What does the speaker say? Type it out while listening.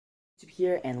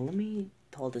Here, and let me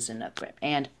pull this in up quick.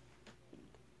 And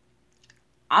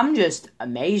I'm just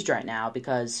amazed right now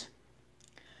because,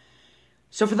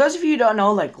 so for those of you who don't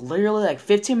know, like literally like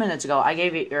 15 minutes ago, I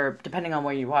gave it, or depending on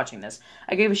where you're watching this,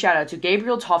 I gave a shout out to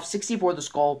gabrieltof64, the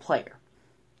Skull player.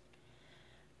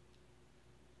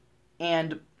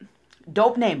 And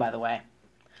dope name, by the way.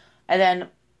 And then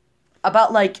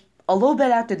about like a little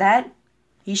bit after that,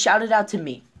 he shouted out to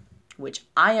me, which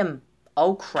I am,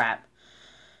 oh crap.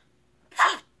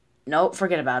 No,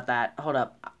 forget about that. Hold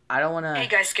up. I don't want to... Hey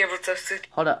guys, gabrieltof64.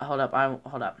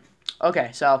 Hold up.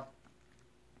 Okay, so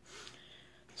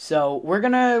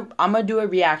I'm gonna do a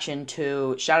reaction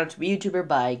to Shout Out to WII YouTuber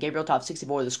by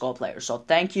gabrieltof64, the Skull player. So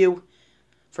thank you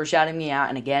for shouting me out,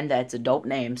 and again, that's a dope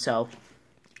name, so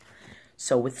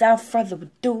without further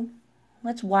ado,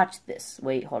 let's watch this.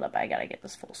 Wait, hold up, I gotta get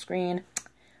this full screen.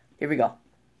 Here we go.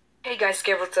 Hey guys,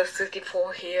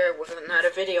 gabrieltof64 here with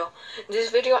another video. This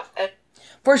video...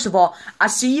 First of all, I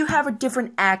see you have a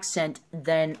different accent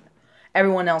than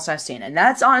everyone else I've seen, and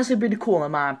that's honestly pretty cool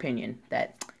in my opinion,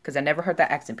 because I never heard that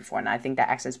accent before, and I think that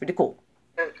accent's pretty cool.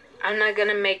 I'm not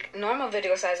gonna make normal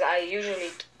videos as I usually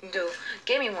do.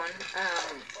 Gaming one,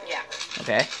 yeah.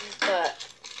 Okay. But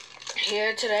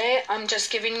here today, I'm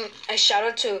just giving a shout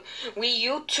out to WII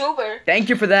U TUBER. Thank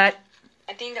you for that.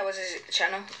 I think that was his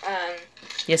channel.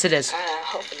 Yes, it is.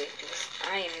 Hopefully.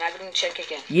 I am not gonna check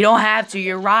again. You don't have to,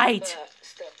 you're right. But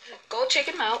still, go check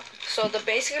him out. So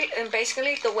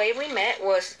basically the way we met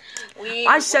was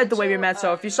I said the way we met,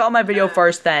 so if you saw my video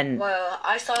first, then... Well,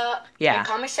 I saw a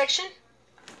comment section.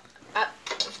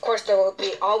 Of course, there will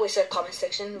be always a comment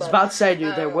section. But, I was about to say,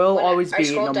 dude, there will always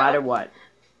be, no matter what.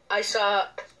 I saw...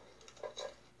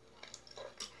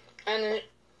 And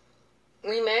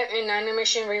we met in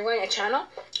Animation Rewind, a channel.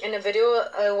 In the video,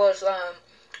 it was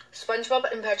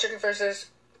SpongeBob and Patrick versus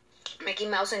Mickey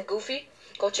Mouse and Goofy.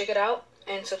 Go check it out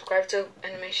and subscribe to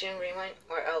Animation Rewind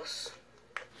or else.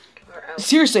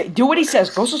 Seriously, do what he says.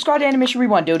 Go subscribe to Animation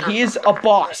Rewind, dude. He is a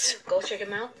boss. Go check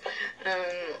him out.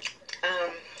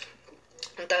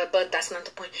 But that's not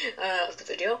the point of the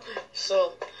video.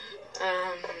 So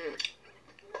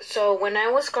when I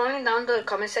was scrolling down the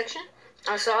comment section,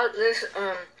 I saw this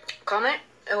comment.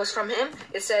 It was from him.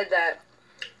 It said that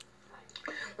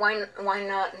why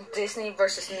not Disney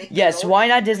versus Nickelodeon? Yes, why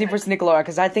not Disney versus Nickelodeon?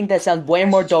 Because I think that sounds way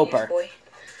more doper.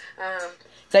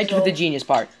 Thank you for the genius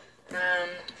part.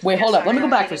 Wait, hold up. Let me go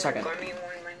back for a second.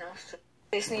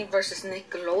 Disney versus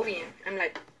Nickelodeon. I'm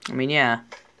like... I mean, yeah.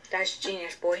 That's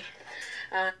genius, boy.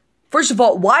 First of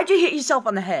all, why'd you hit yourself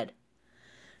on the head?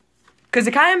 Because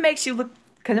it kind of makes you look...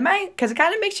 Because it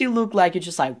kind of makes you look like you're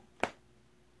just like...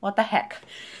 What the heck?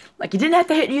 Like, you didn't have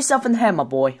to hit yourself in the head, my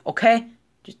boy, okay?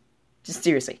 Just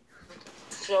seriously.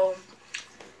 So,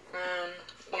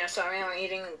 yeah, sorry, I'm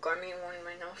eating gummy worm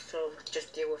right now, so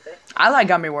just deal with it. I like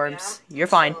gummy worms. Yeah. You're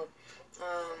fine. So,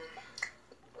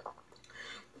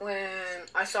 when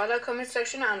I saw that comment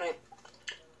section, I'm like,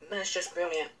 that's just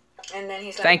brilliant. And then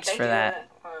he's like, thanks for that.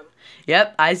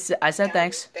 Yep, I said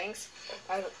thanks. Thanks.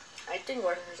 I think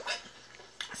what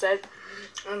I said,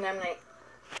 and I'm like,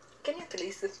 can you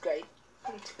please subscribe?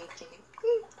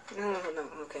 No,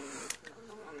 okay.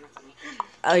 No, I'm not funny.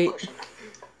 Of course not.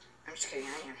 I'm just kidding,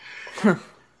 I am.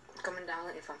 Comment down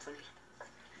if I'm funny.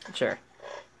 Sure.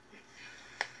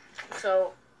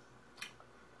 So,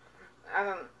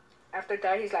 after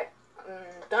that, he's like,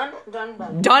 done.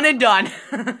 Done and done.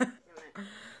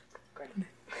 Great.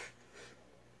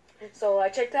 So, I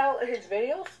checked out his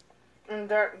videos, and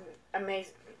they're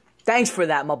amazing. Thanks for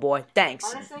that, my boy. Thanks.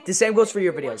 Honestly, the same goes for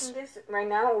your videos. This right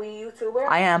now, WII YouTuber.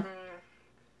 I am.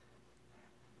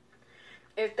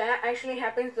 If that actually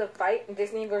happens, the fight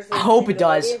Disney versus I hope it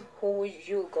does. Who would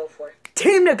you go for?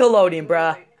 Team Nickelodeon,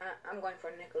 bruh. I'm going for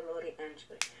Nickelodeon,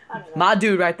 actually. My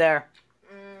dude right there.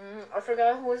 I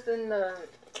forgot who was in the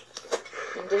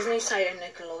Disney side and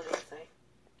Nickelodeon side.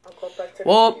 I'll go back to the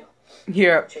video.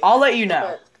 Here, I'll let you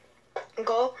know. But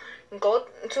go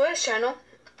to his channel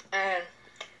and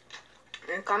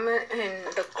comment in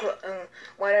the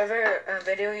whatever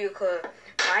video you could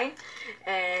find,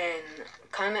 and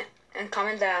comment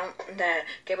down that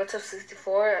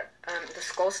gabrieltof64, the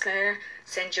Skull Slayer,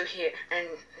 send you here.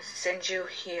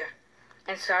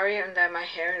 And sorry that my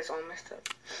hair is all messed up.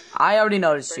 I already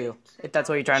noticed you, if that's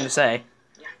what you're trying to say.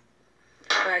 Yeah.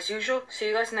 But as usual, see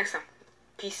you guys next time.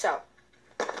 Peace out.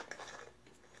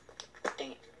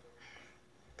 Dang it.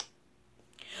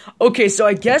 Okay, so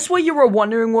I guess what you were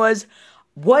wondering was,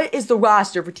 what is the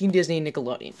roster for Team Disney and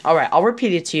Nickelodeon? Alright, I'll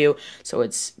repeat it to you. So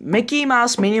it's Mickey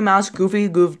Mouse, Minnie Mouse, Goofy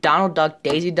Goof, Donald Duck,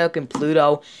 Daisy Duck, and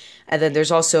Pluto. And then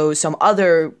there's also some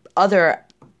other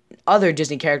other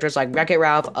Disney characters like Wreck-It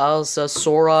Ralph, Elsa,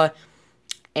 Sora,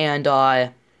 and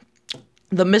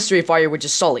the Mystery Fire, which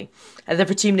is Sully. And then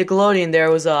for Team Nickelodeon, there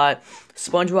was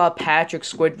SpongeBob, Patrick,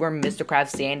 Squidward, Mr. Krabs,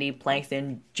 Sandy,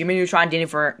 Plankton, Jimmy Neutron, Jimmy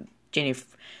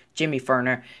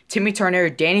Ferner, Timmy Turner,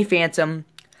 Danny Phantom,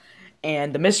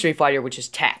 and the Mystery Fighter, which is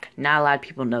Tech. Not a lot of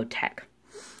people know Tech.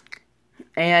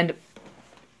 And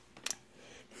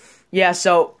yeah,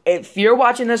 so if you're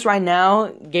watching this right now,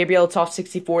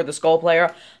 gabrieltof64, the Skull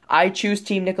Player, I choose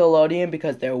Team Nickelodeon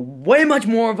because they're way much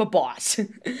more of a boss.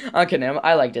 I'm kidding,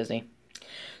 I like Disney.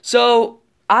 So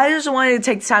I just wanted to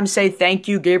take the time to say thank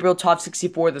you,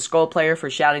 gabrieltof64, the Skull Player, for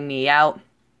shouting me out.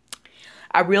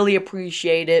 I really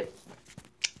appreciate it.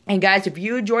 And guys, if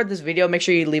you enjoyed this video, make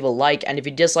sure you leave a like. And if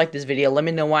you dislike this video, let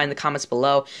me know why in the comments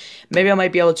below. Maybe I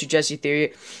might be able to suggest your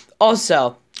theory.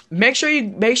 Also, make sure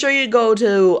you go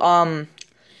to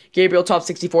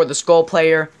gabrieltof64, the Skull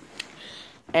Player,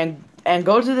 and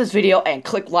go to this video and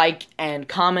click like and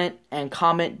comment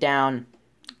down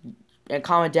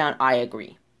I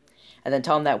agree. And then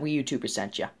tell them that WII U TUBER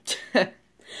sent you.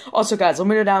 Also, guys, let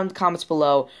me know down in the comments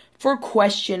below for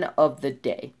question of the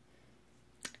day.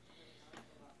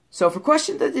 So, for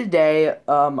question of the day,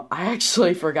 I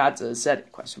actually forgot to set a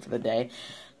question for the day.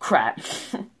 Crap.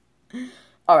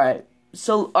 Alright,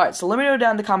 so let me know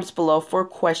down in the comments below for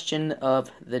question of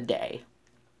the day.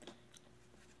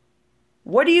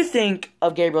 What do you think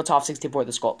of gabrieltof64,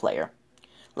 the Skull Player?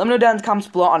 Let me know down in the comments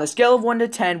below on a scale of 1 to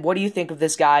 10, what do you think of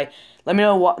this guy? Let me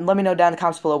know down in the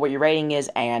comments below what your rating is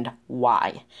and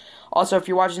why. Also, if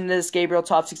you're watching this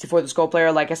gabrieltof64, the Skull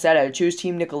Player, like I said, I would choose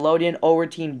Team Nickelodeon over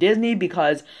Team Disney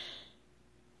because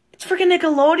it's freaking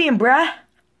Nickelodeon, bruh.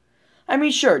 I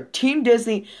mean, sure, Team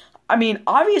Disney, I mean,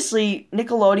 obviously,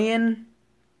 Nickelodeon,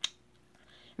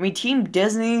 I mean, Team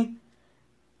Disney,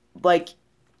 like,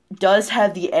 does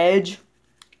have the edge.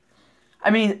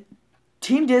 I mean,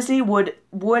 Team Disney would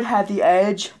have the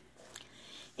edge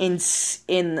in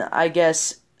I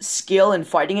guess, skill and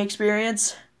fighting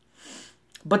experience.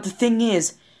 But the thing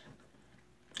is,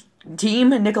 Team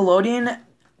Nickelodeon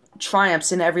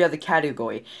triumphs in every other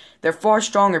category. They're far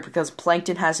stronger because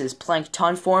Plankton has his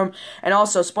Plankton form, and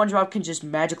also SpongeBob can just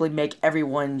magically make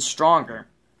everyone stronger.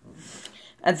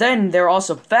 And then they're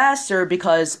also faster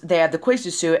because they have the Quixie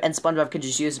suit, and SpongeBob can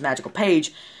just use his magical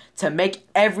page to make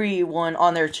everyone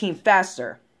on their team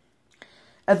faster.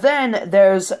 And then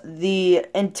there's the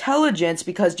intelligence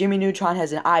because Jimmy Neutron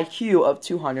has an IQ of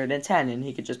 210 and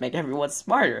he could just make everyone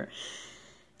smarter.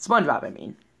 SpongeBob, I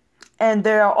mean. And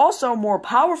they're also more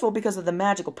powerful because of the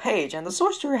magical page. And the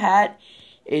sorcerer hat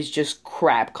is just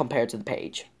crap compared to the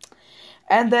page.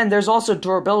 And then there's also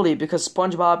durability because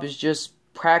SpongeBob is just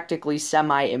practically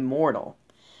semi-immortal.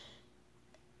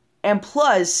 And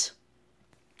plus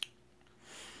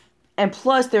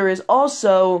there is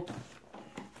also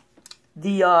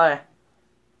the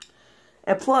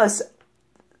and plus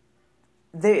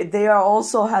they are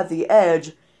also have the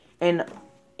edge in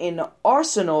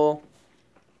Arsenal.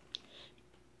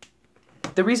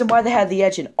 The reason why they have the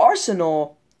edge in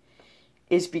Arsenal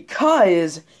is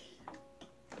because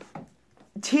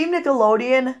Team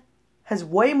Nickelodeon has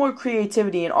way more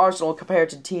creativity in Arsenal compared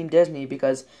to Team Disney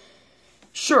because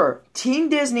sure, Team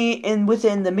Disney and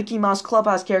within the Mickey Mouse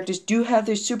Clubhouse characters do have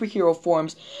their superhero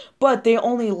forms, but they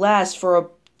only last for a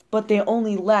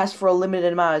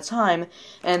limited amount of time,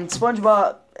 and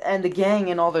SpongeBob and the gang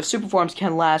and all their super forms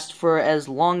can last for as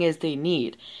long as they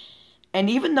need. And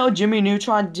even though Jimmy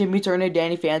Neutron, Timmy Turner,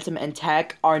 Danny Phantom, and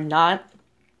Tech are not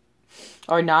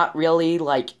really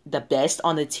like the best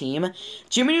on the team,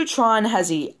 Jimmy Neutron is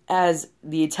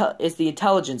the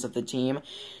intelligence of the team.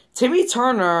 Timmy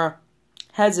Turner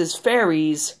has his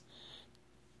fairies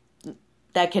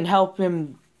that can help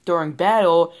him during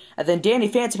battle, and then Danny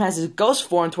Phantom has his ghost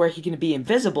form to where he can be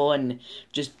invisible and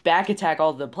just back attack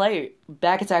all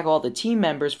the team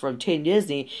members from Team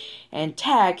Disney. And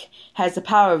Tech has the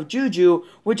power of Juju,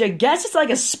 which I guess is like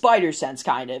a spider sense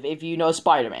kind of, if you know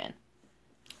Spider-Man.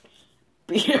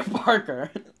 Peter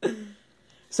Parker.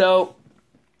 So,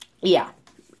 yeah.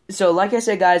 So, like I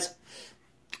said, guys,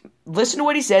 listen to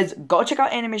what he says, go check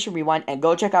out Animation Rewind, and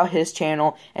go check out his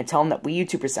channel, and tell him that WII U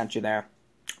TUBER sent you there.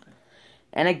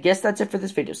 And I guess that's it for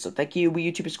this video. So thank you, WII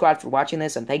U TUBER Squad, for watching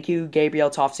this, and thank you,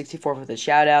 gabrieltof64, for the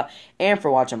shout out, and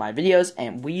for watching my videos,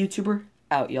 and WII U TUBER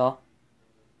out, y'all.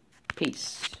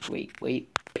 Peace. Wait,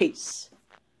 peace.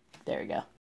 There we go.